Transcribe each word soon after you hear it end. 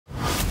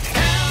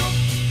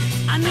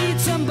I need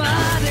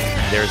somebody.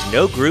 There's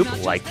no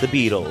group like the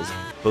Beatles.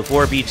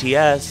 Before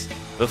BTS,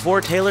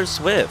 before Taylor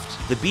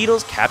Swift, the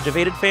Beatles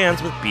captivated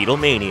fans with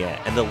Beatlemania,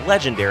 and the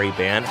legendary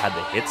band had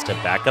the hits to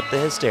back up the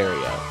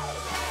hysteria.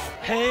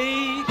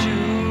 Hey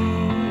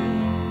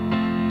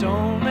Jude,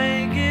 don't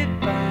make it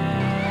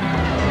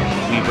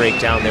bad. We break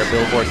down their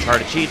Billboard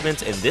chart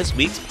achievements in this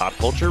week's Pop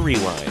Culture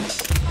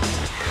Rewind.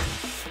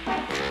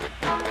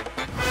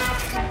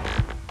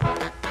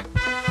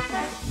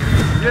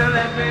 You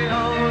let me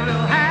hold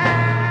your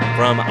hand.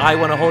 From I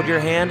Wanna Hold Your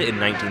Hand in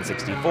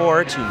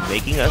 1964 to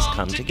Making Us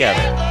Come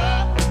Together.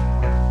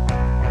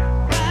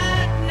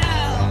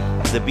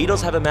 The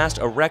Beatles have amassed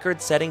a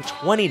record-setting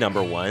 20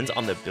 number ones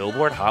on the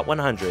Billboard Hot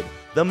 100,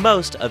 the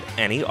most of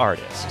any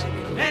artist.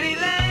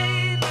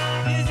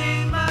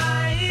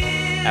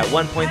 At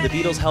one point, the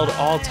Beatles held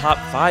all top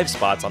 5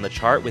 spots on the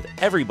chart, with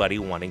everybody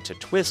wanting to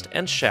twist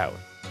and shout.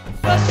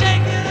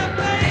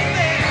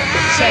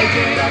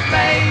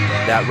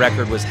 That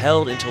record was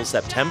held until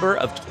September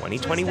of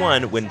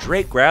 2021, when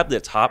Drake grabbed the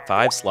top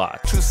 5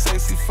 slots.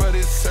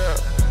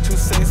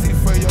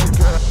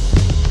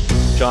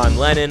 John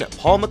Lennon,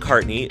 Paul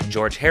McCartney,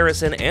 George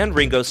Harrison, and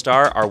Ringo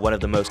Starr are one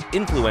of the most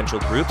influential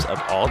groups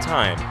of all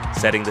time,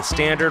 setting the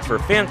standard for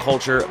fan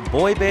culture,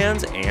 boy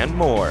bands, and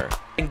more.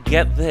 And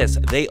get this,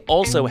 they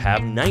also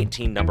have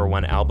 19 number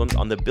 1 albums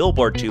on the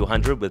Billboard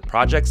 200 with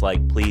projects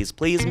like Please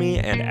Please Me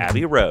and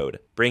Abbey Road,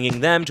 bringing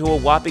them to a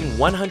whopping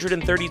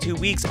 132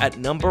 weeks at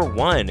number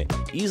 1,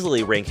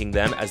 easily ranking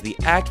them as the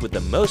act with the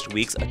most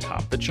weeks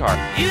atop the chart.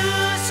 You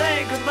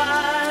say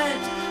goodbye,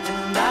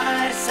 and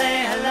I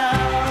say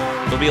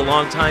hello. It'll be a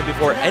long time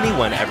before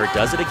anyone ever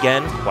does it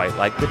again quite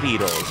like the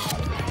Beatles.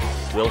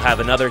 We'll have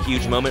another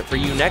huge moment for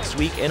you next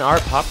week in our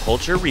Pop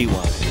Culture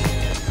Rewind.